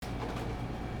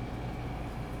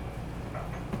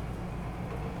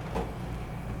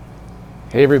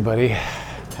Hey everybody,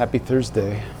 happy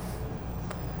Thursday.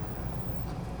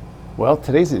 Well,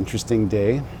 today's an interesting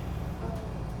day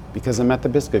because I'm at the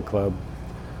Biscuit Club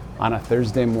on a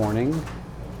Thursday morning,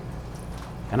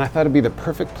 and I thought it'd be the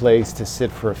perfect place to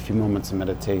sit for a few moments of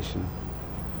meditation.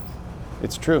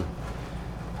 It's true.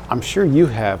 I'm sure you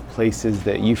have places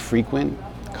that you frequent,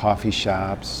 coffee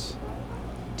shops,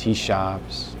 tea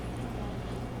shops,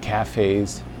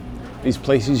 cafes, these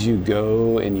places you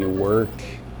go and you work.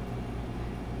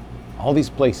 All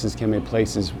these places can be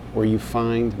places where you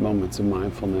find moments of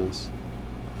mindfulness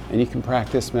and you can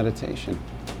practice meditation.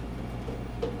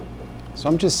 So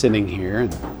I'm just sitting here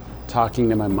and talking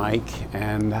to my mic,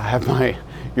 and I have my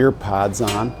ear pods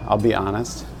on, I'll be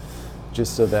honest,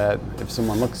 just so that if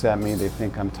someone looks at me, they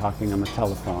think I'm talking on the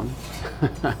telephone.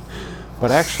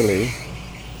 But actually,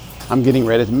 I'm getting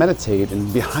ready to meditate,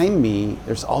 and behind me,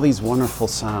 there's all these wonderful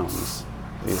sounds.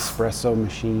 The espresso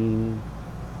machine,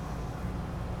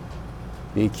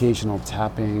 the occasional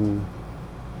tapping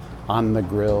on the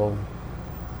grill,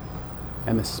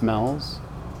 and the smells,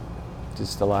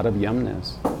 just a lot of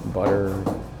yumness, butter,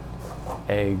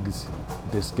 eggs,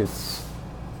 biscuits,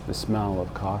 the smell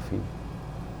of coffee.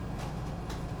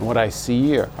 And what I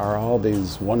see are all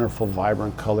these wonderful,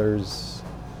 vibrant colors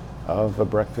of a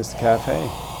breakfast cafe.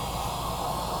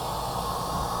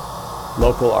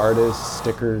 Local artists,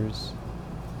 stickers,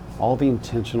 all the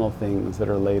intentional things that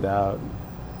are laid out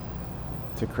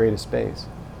to create a space.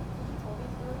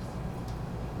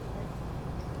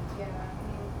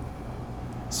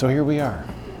 So here we are.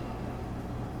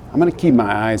 I'm going to keep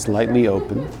my eyes lightly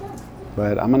open,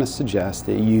 but I'm going to suggest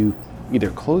that you either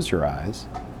close your eyes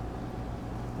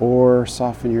or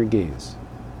soften your gaze.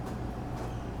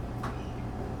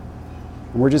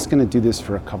 And we're just going to do this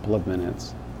for a couple of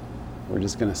minutes. We're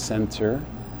just going to center,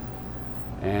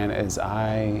 and as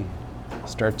I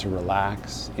start to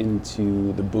relax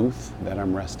into the booth that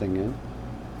I'm resting in,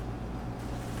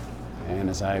 and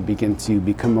as I begin to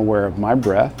become aware of my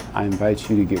breath, I invite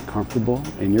you to get comfortable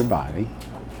in your body.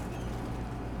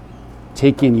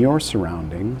 Take in your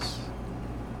surroundings.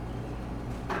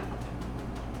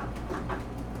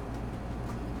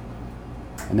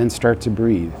 And then start to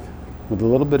breathe with a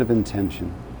little bit of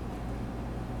intention.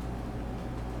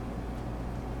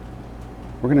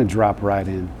 We're going to drop right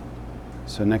in.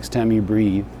 So next time you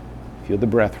breathe, feel the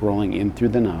breath rolling in through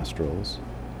the nostrils,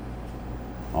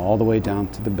 all the way down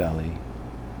to the belly,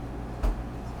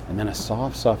 and then a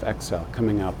soft, soft exhale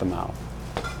coming out the mouth.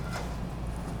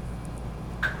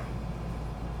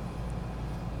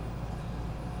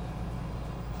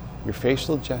 Your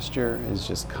facial gesture is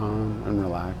just calm and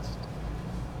relaxed.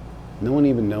 No one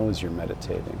even knows you're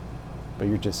meditating, but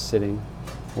you're just sitting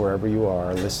wherever you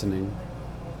are, listening,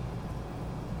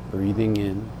 breathing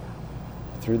in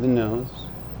through the nose,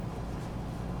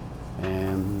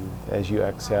 and as you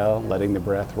exhale, letting the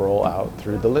breath roll out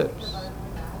through the lips.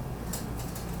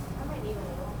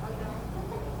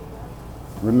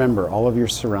 Remember, all of your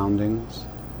surroundings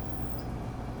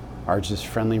are just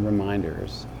friendly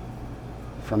reminders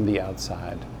from the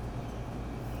outside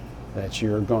that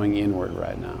you're going inward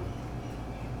right now.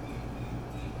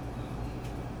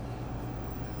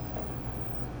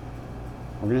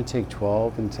 We're going to take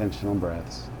 12 intentional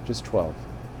breaths, just 12.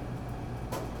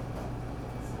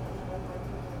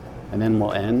 And then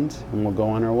we'll end and we'll go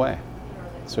on our way.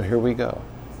 So here we go,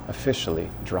 officially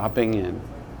dropping in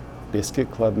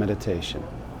Biscuit Club meditation.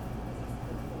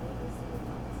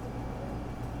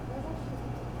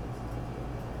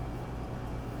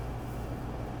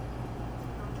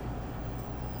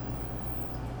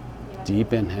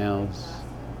 Deep inhales,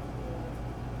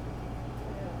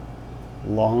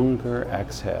 longer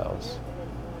exhales.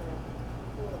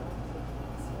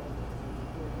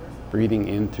 Breathing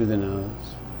in through the nose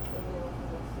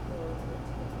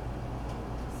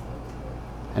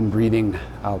and breathing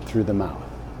out through the mouth.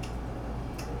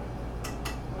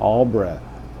 All breath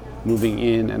moving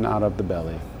in and out of the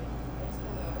belly.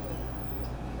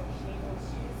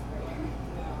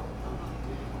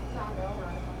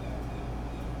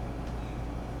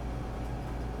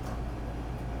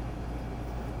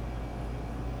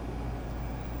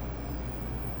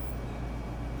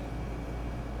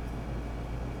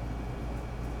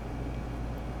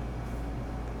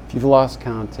 If you've lost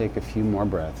count, take a few more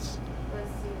breaths.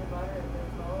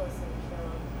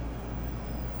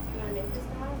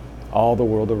 All the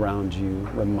world around you,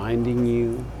 reminding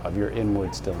you of your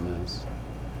inward stillness.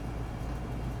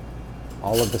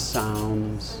 All of the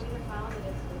sounds,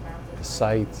 the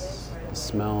sights, the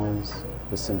smells,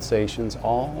 the sensations,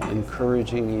 all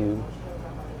encouraging you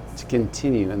to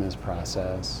continue in this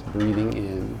process, breathing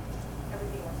in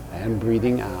and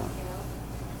breathing out.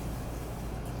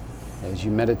 as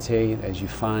you meditate, as you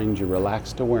find your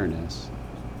relaxed awareness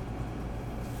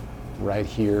right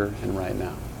here and right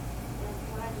now.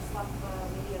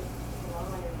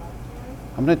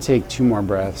 I'm going to take 2 more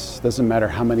breaths. Doesn't matter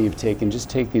how many you've taken, just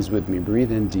take these with me.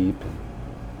 Breathe in deep.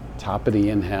 Top of the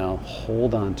inhale,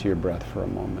 hold on to your breath for a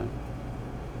moment.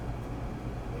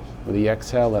 With the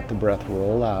exhale, let the breath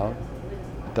roll out.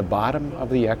 At the bottom of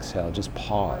the exhale, just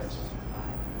pause.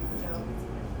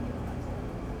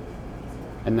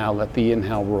 And now let the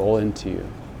inhale roll into you.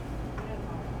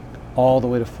 All the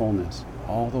way to fullness.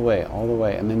 All the way, all the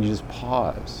way. And then you just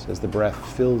pause as the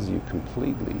breath fills you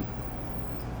completely.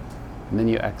 And then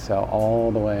you exhale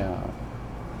all the way out.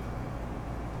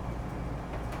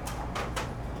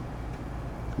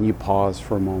 And you pause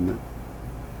for a moment.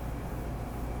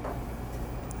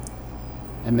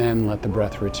 And then let the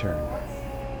breath return.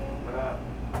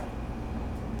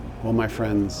 Well, my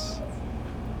friends,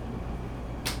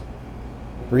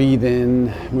 breathe in,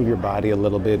 move your body a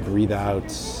little bit, breathe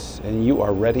out, and you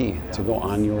are ready to go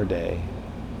on your day.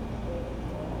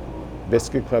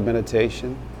 Biscuit Club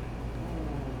meditation.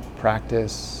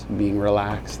 Practice being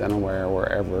relaxed and aware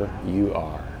wherever you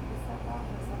are.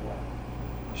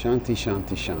 Shanti,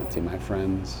 shanti, shanti, my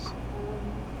friends.